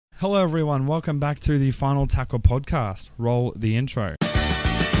Hello everyone, welcome back to the Final Tackle podcast. Roll the intro. So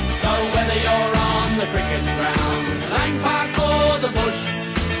whether you're on the cricket ground, Lang Park or the bush,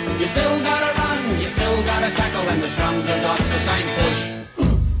 you still gotta run, you still gotta tackle, and the scrums have got the same push.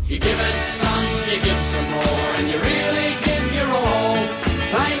 You give it some, you give some more, and you really give your all.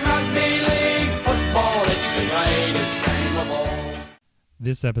 Playing rugby league football, it's the greatest game of all.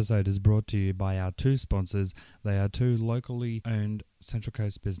 This episode is brought to you by our two sponsors. They are two locally owned Central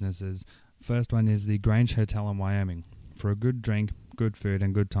Coast businesses. First one is the Grange Hotel in Wyoming. For a good drink, good food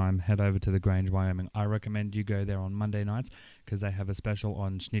and good time, head over to the Grange, Wyoming. I recommend you go there on Monday nights because they have a special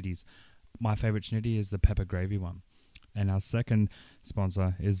on schnitties. My favourite schnitty is the pepper gravy one. And our second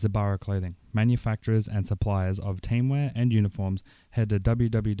sponsor is Zabara Clothing, manufacturers and suppliers of teamwear and uniforms. Head to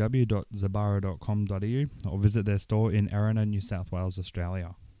www.zabara.com.au or visit their store in Erina, New South Wales,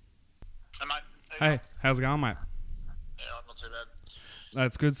 Australia. Hey, mate. Hey, how's it going, mate? Yeah, not too bad.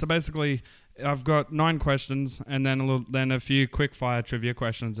 That's good. So basically, I've got 9 questions and then a few quick fire trivia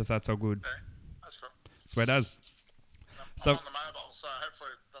questions, if that's all good. Okay, that's cool. Sweet as. I'm on the mobile, so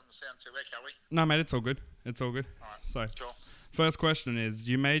hopefully it doesn't sound too echoey. No, mate, it's all good. It's all good. All right, So, cool. first question is,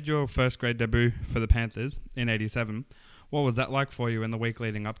 you made your first grade debut for the Panthers in 87. What was that like for you in the week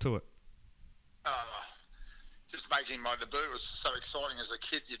leading up to it? Just making my debut was so exciting as a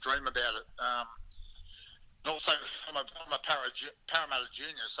kid. You dream about it. And also, I'm a Parramatta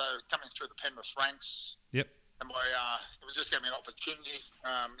junior, so coming through the Penrith ranks, Yep. and it was just gave me an opportunity.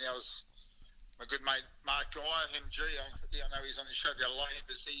 It was my good mate Mark Guy, MG. I know he's on his show the other day,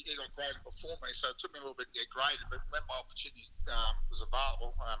 but he got graded before me, so it took me a little bit to get graded. But when my opportunity was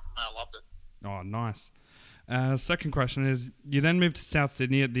available, I loved it. Oh, nice. Second question is, you then moved to South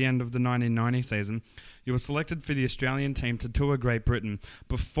Sydney at the end of the 1990 season. You were selected for the Australian team to tour Great Britain.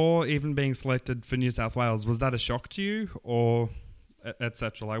 Before even being selected for New South Wales, was that a shock to you, or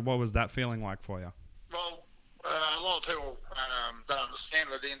etc.? Like, what was that feeling like for you? Well, a lot of people don't understand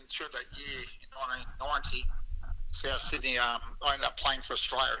that through that year in 1990, South Sydney, I ended up playing for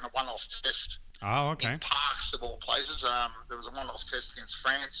Australia in a one-off test. Oh, okay. In Parks, of all places. There was a one-off test against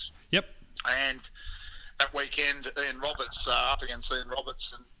France. Yep. And that weekend, Ian Roberts, up against Ian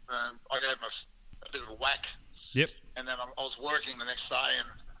Roberts, and I gave him a bit of a whack. Yep. And then I was working the next day, and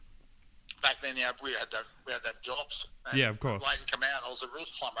back then, we had to have jobs. And yeah, of course. The lady come out, I was a roof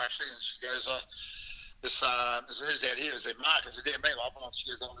plumber actually, and she goes, who's out here? Is it Mark? I said, yeah, me, love. And she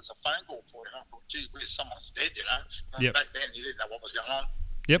goes, there's a phone call for you. And I thought, gee, where's someone's dead, you know? Yep. Back then, you didn't know what was going on.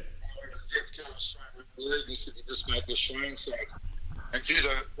 Yep. Jeff told us we believe he said he just made this showing, so. And due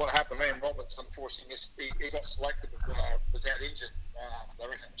to what happened, Ian Roberts, unfortunately, he got selected without injured. They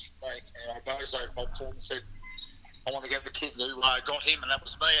reckon it was fake. And Bozo, Bob Thornton, said, I want to get the kid who got him, and that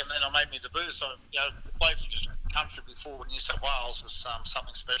was me. And then I made my debut. So, to play for your country before New South Wales was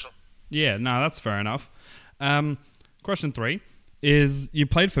something special. Yeah, no, that's fair enough. Question 3 is, you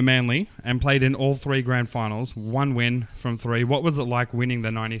played for Manly and played in all 3 grand finals, 1 win from 3. What was it like winning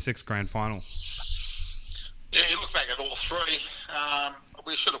the 96 grand final? Yeah, you look back at all 3.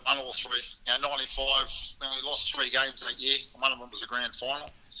 We should have won all 3. 95, we only lost 3 games that year. One of them was a grand final.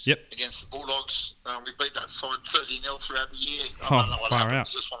 Yep. Against the Bulldogs. We beat that side 30-0 throughout the year. I Oh, don't know what far happened. out.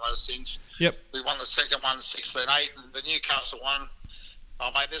 It was just one of those things. Yep. We won the second one 16-8, and the Newcastle one,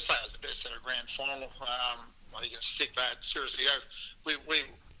 oh, mate, this was the best ever grand final. You can stick that. Seriously, you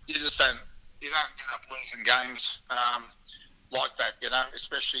just don't end up losing games like that,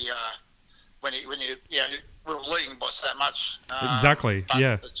 especially when you we're leading by so much. Exactly.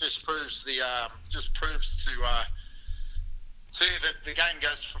 Yeah. It just proves to that the game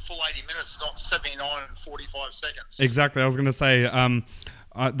goes for full 80 minutes, not 79 and 45 seconds. Exactly. I was going to say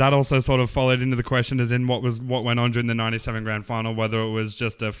that also sort of followed into the question, as in what went on during the 97 grand final, whether it was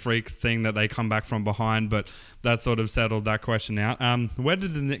just a freak thing that they come back from behind, but that sort of settled that question out. Where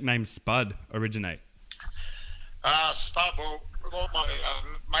did the nickname Spud originate? Spud, well, a lot of my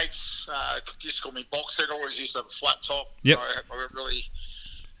mates used to call me Boxhead. I always used to have a flat top. Yep. I got really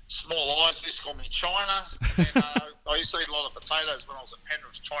small eyes. They used to call me China. And, I used to eat a lot of potatoes when I was at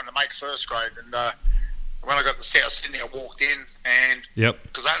Penrith trying to make first grade. And when I got to South Sydney, I walked in, and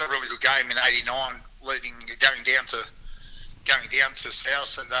because I had a really good game in '89, going down to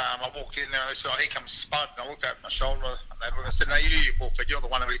South, and I walked in there and they said, oh, here comes Spud, and I looked over my shoulder, and they looked, I said, no, you Bullford, you're the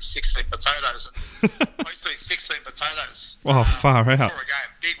one who eats 16 potatoes. And I used to eat 16 potatoes. Oh, far out. For a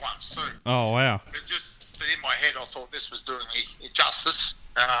game, big ones too. Oh, wow. It just, in my head, I thought this was doing me justice,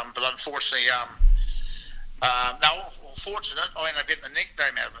 but unfortunately, fortunate, I ended up getting a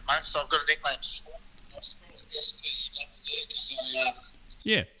nickname out of it, mate, so I've got a nickname, SP, because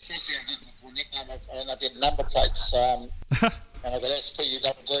Yeah. First thing I did with the nickname, I ended up getting number plates. And I got SPUWD.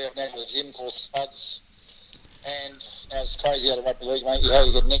 I've now got a gym called Spuds. And it's crazy out of rugby league, mate. How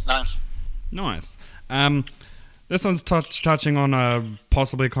you get a nickname. Nice. This one's touching on a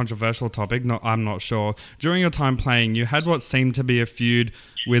possibly controversial topic. I'm not sure. During your time playing, you had what seemed to be a feud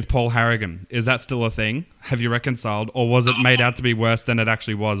with Paul Harrigan. Is that still a thing? Have you reconciled, or was it made out to be worse than it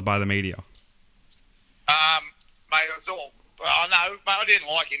actually was by the media? Mate, it was all... I know, but I didn't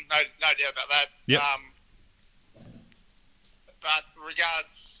like him. No doubt about that. Yep. But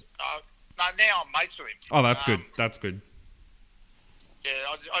regards... no, now I'm mates with him. Oh, that's good. That's good. Yeah,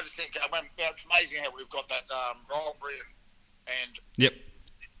 I just think it's amazing how we've got that rivalry and yep.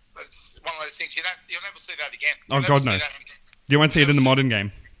 It's one of those things you'll never see that again. Oh God, no! You won't see it in the modern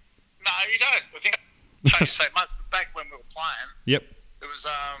game. No, you don't. I think changed so much. Back when we were playing, yep, it was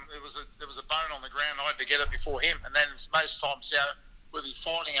a bone on the ground. I had to get it before him, and then most times, we'd be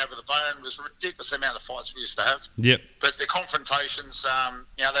fighting over the bone. It was a ridiculous amount of fights we used to have. Yep. But the confrontations,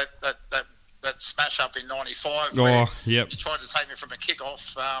 that smash up in '95. Oh, yep. You tried to take me from a kick-off.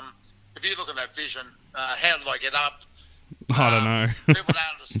 If you look at that vision, how did I get up? I don't know. People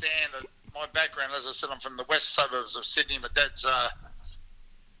don't understand that my background. As I said, I'm from the west suburbs of Sydney. My dad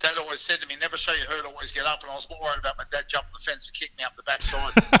always said to me, "Never show your hurt, always get up." And I was more worried about my dad jumping the fence and kicking me up the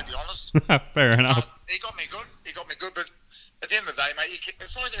backside. To be honest, fair enough. He got me good. But at the end of the day, mate,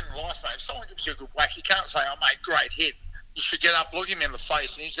 it's like in life, mate. If someone gives you a good whack, you can't say, "Oh, mate, great hit." You should get up, look him in the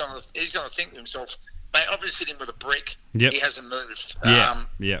face, and he's going to think to himself, mate, I've just hit him with a brick. Yep. He hasn't moved. Yeah.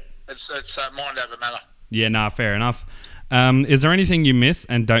 It's mind over matter. Yeah, nah, fair enough. Is there anything you miss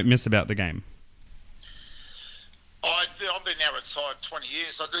and don't miss about the game? I've been now retired 20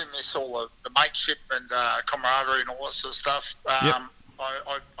 years. I do miss all the mateship and camaraderie and all that sort of stuff. Yep.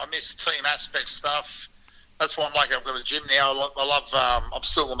 I miss the team aspect stuff. That's why I'm lucky I've got a gym now. I love I'm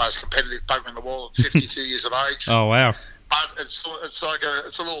still the most competitive poker in the world at 52 years of age. Oh, wow. But it's like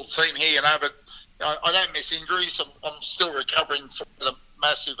it's a little team here, but I don't miss injuries. I'm still recovering from the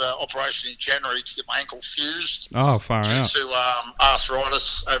massive operation in January to get my ankle fused. Oh, far out. Due to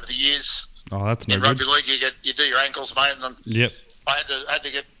arthritis over the years. Oh, that's no in good. rugby league, you do your ankles, mate, and yep. I had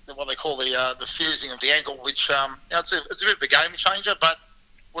to get what they call the fusing of the ankle, which it's a bit of a game changer. But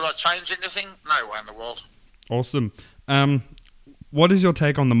would I change anything? No way in the world. Awesome. What is your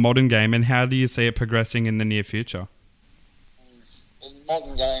take on the modern game, and how do you see it progressing in the near future? The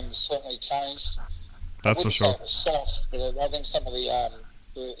modern game has certainly changed. That's for sure. Say it was soft, but I think some of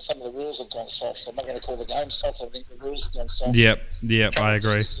the rules have gone soft. I'm not going to call the game soft. I think the rules have gone soft. Yep, I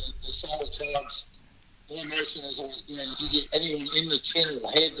agree. The solid times, my motion has always been if you get anyone in the chin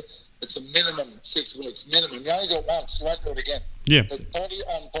or head, it's a minimum 6 weeks. Minimum. You only do it once. You won't do it again. Yeah. The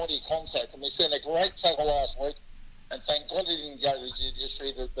body-on-body contact. And we've seen a great tackle last week. And thank God he didn't go to the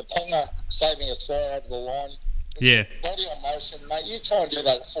judiciary. The Ponga saving a try over the line. Yeah. Body on motion, mate. You try and do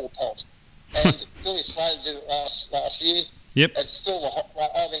that at full pelt. And Billy Slater did it last year. Yep. It's still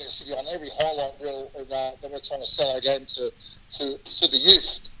I think it should be on every highlight reel that we're trying to sell our game to the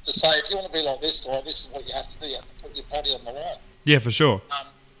youth to say, if you want to be like this guy, this is what you have to do. You have to put your body on the line. Yeah, for sure.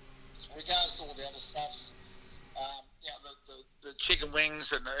 Regards to all the other stuff, the chicken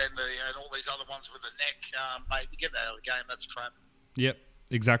wings and all these other ones with the neck, mate, you get that out of the game, that's crap. Yep,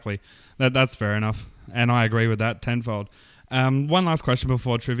 exactly. That's fair enough, and I agree with that tenfold. One last question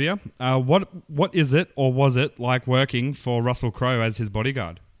before trivia. What is it, or was it, like working for Russell Crowe as his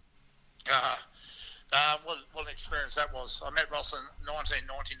bodyguard? What an experience that was. I met Russell in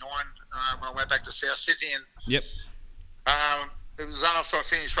 1999 when I went back to South Sydney, and yep. It was after I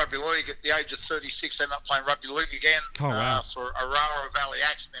finished rugby league at the age of 36. I ended up playing rugby league again. Oh, wow. For Aurora Valley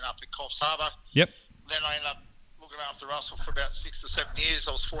Axemen up in Coffs Harbour. Yep. Then I ended up looking after Russell for about 6 to 7 years.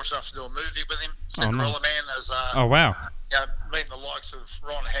 I was fortunate enough to do a movie with him, Cinderella nice. Man, as oh, wow. Meeting the likes of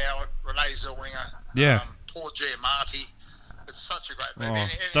Ron Howard, Renee Zellweger, Paul Giamatti. It's such a great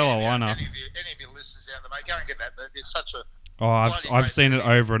movie. Stellar lineup. Any of your listeners out there, mate, go and get that movie. It's such a... Oh, I've seen it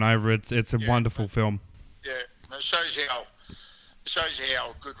over and over. It's a wonderful film. Yeah, and it shows you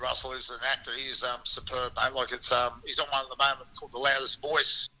how good Russell is as an actor. He is superb, mate. Like he's on one at the moment called The Loudest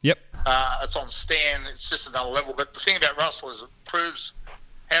Voice. Yep. It's on Stan. It's just another level. But the thing about Russell is it proves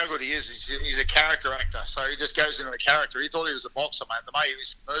how good he is. He's a character actor, so he just goes into the character. He thought he was a boxer, mate. The way he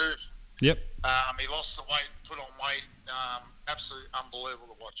was moved. Yep. He lost the weight, put on weight. Absolutely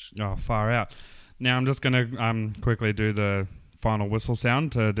unbelievable to watch. Oh, far out. Now I'm just going to quickly do the final whistle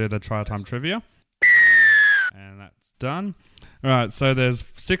sound to do the try time trivia. And that's done. All right, so there's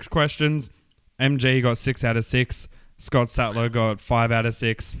 6 questions. MG got 6 out of 6. Scott Sattler got 5 out of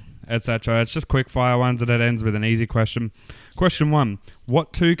 6. etc. It's just quick fire ones and it ends with an easy question. Question 1.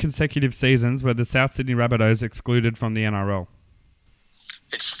 What 2 consecutive seasons were the South Sydney Rabbitohs excluded from the NRL?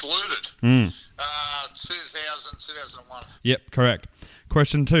 Excluded? 2000, 2001. Yep, correct.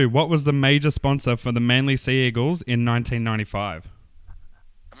 Question 2. What was the major sponsor for the Manly Sea Eagles in 1995?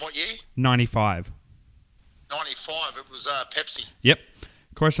 And what year? 95. 95. It was Pepsi. Yep.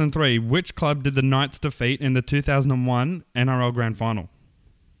 Question 3. Which club did the Knights defeat in the 2001 NRL Grand Final?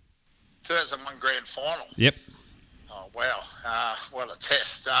 2001 Grand Final. Yep. Oh, wow. What a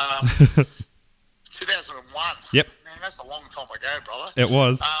test. 2001. Yep. Man, that's a long time ago, brother. It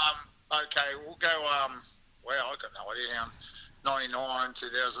was. Okay, we'll go, wow, I got no idea how. 99,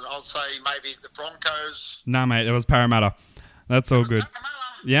 2000. I'll say maybe the Broncos. Nah, mate, it was Parramatta. That's all good.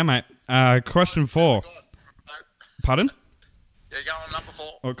 Yeah, mate. Question 4. Pardon? Yeah, go on, number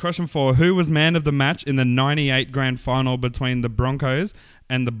 4. Well, question 4. Who was man of the match in the 98 grand final between the Broncos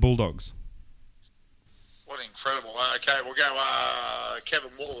and the Bulldogs? What incredible. Okay, we'll go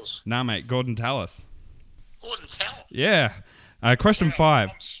Kevin Walls. Nah, mate. Gordon Tallis. Gordon Tallis? Yeah. Question 5.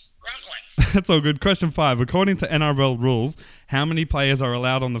 I'm struggling. That's all good. Question 5. According to NRL rules, how many players are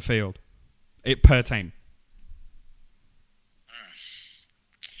allowed on the field per team?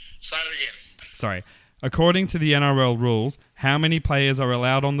 Say it again. Sorry. According to the NRL rules, how many players are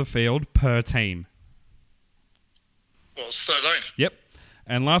allowed on the field per team? Well, it's 13. Yep.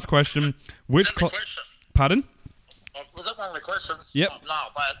 And last question. Is that the question? Pardon? Was that one of the questions? Yep. Oh, no,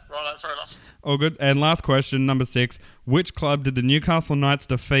 but right, fair enough. All good. And last question, number 6. Which club did the Newcastle Knights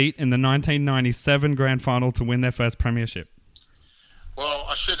defeat in the 1997 Grand Final to win their first premiership? Well,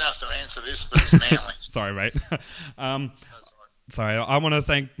 I shouldn't have to answer this, but it's Manly. Sorry, mate. Sorry, I want to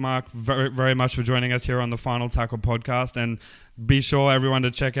thank Mark very, very much for joining us here on the Final Tackle podcast, and be sure everyone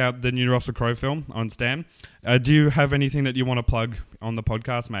to check out the new Russell Crowe film on Stan. Do you have anything that you want to plug on the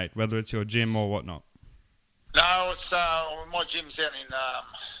podcast, mate, whether it's your gym or whatnot? No, it's my gym's down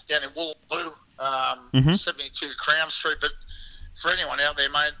in Wollongong, 72 Crown Street. But for anyone out there,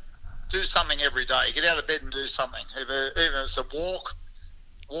 mate, do something every day. Get out of bed and do something. Even if it's a walk,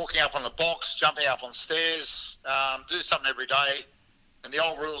 walking up on the box, jumping up on stairs. Do something every day. And the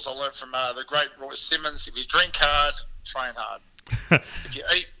old rules I learned from the great Roy Simmons: if you drink hard, train hard. If you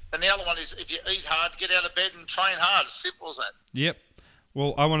eat, and the other one is if you eat hard, get out of bed and train hard. As simple as that. Yep.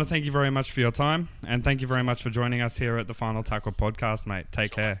 Well, I want to thank you very much for your time, and thank you very much for joining us here at the Final Tackle podcast, mate.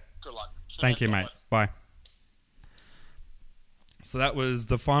 Take care. Good luck. Thank you, mate. Bye. So that was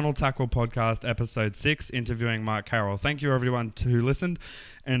the Final Tackle podcast, episode 6, interviewing Mark Carroll. Thank you, everyone who listened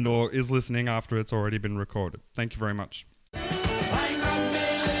and or is listening after it's already been recorded. Thank you very much. Playing rugby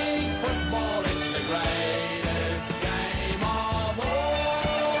league football, it's the greatest game of all.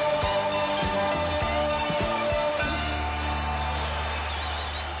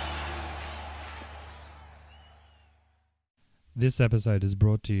 This episode is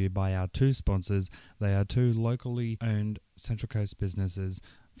brought to you by our 2 sponsors. They are 2 locally owned Central Coast businesses.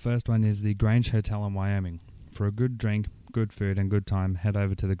 First one is the Grange Hotel in Wyoming. For a good drink, good food and good time, head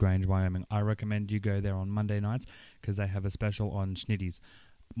over to the Grange, Wyoming. I recommend you go there on Monday nights because they have a special on schnitties.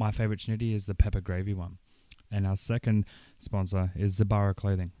 My favourite schnitty is the pepper gravy one. And our second sponsor is Zabara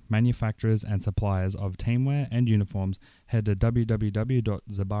Clothing, manufacturers and suppliers of teamwear and uniforms. Head to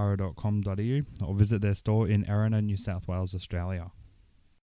www.zabara.com.au or visit their store in Erina, New South Wales, Australia.